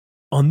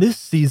On this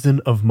season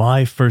of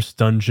My First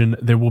Dungeon,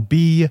 there will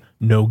be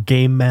no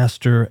game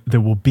master, there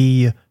will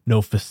be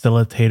no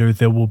facilitator,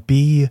 there will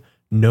be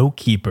no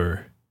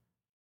keeper.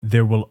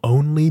 There will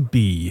only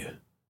be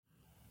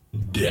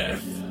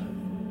death.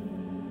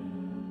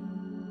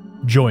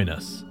 Join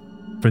us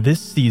for this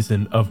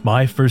season of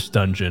My First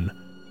Dungeon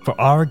for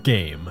our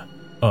game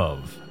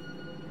of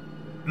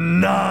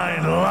 9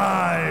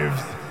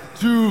 Lives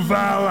to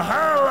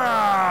Valhalla!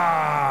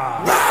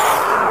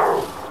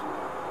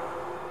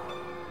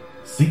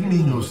 Sing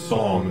me no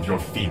song of your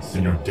feats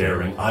and your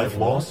daring. I've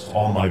lost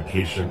all my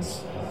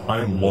patience.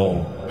 I'm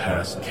long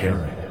past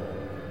caring.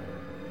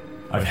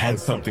 I've had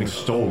something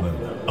stolen,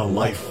 a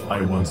life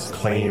I once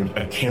claimed,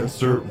 a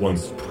cancer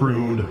once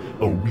pruned,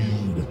 a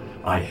weed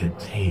I had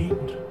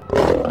tamed.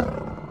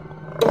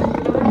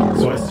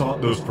 So I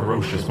sought those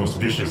ferocious, most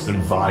vicious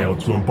and vile,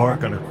 to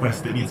embark on a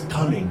quest that needs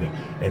cunning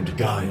and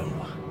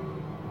guile.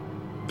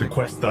 The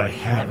quest that I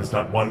have is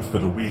not one for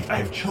the weak. I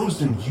have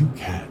chosen you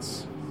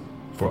cats,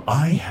 for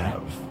I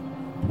have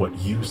what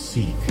you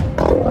seek.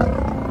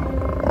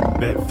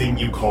 That thing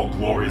you call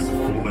glory is a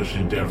foolish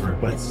endeavor,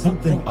 but it's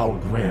something I'll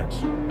grant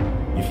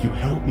if you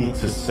help me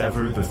to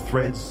sever the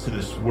threads to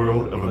this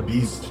world of a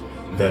beast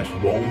that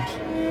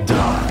won't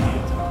die.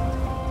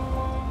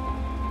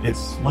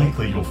 It's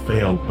likely you'll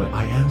fail, but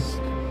I ask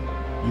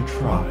you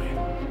try.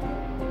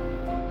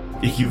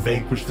 If you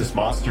vanquish this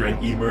monster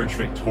and emerge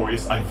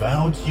victorious, I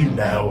vow to you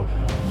now,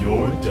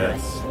 your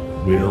deaths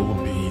will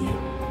be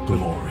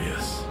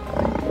glorious.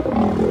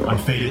 I'm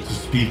fated to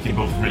speak in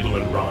both riddle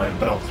and rhyme,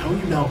 but I'll tell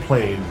you now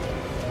plain,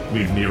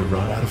 we've near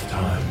run out of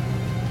time.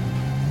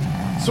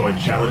 So I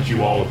challenge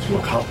you all to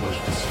accomplish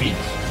this feat.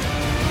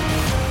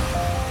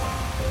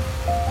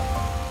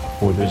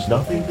 For there's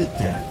nothing that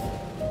death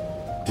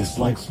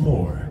dislikes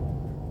more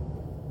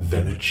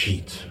than a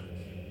cheat.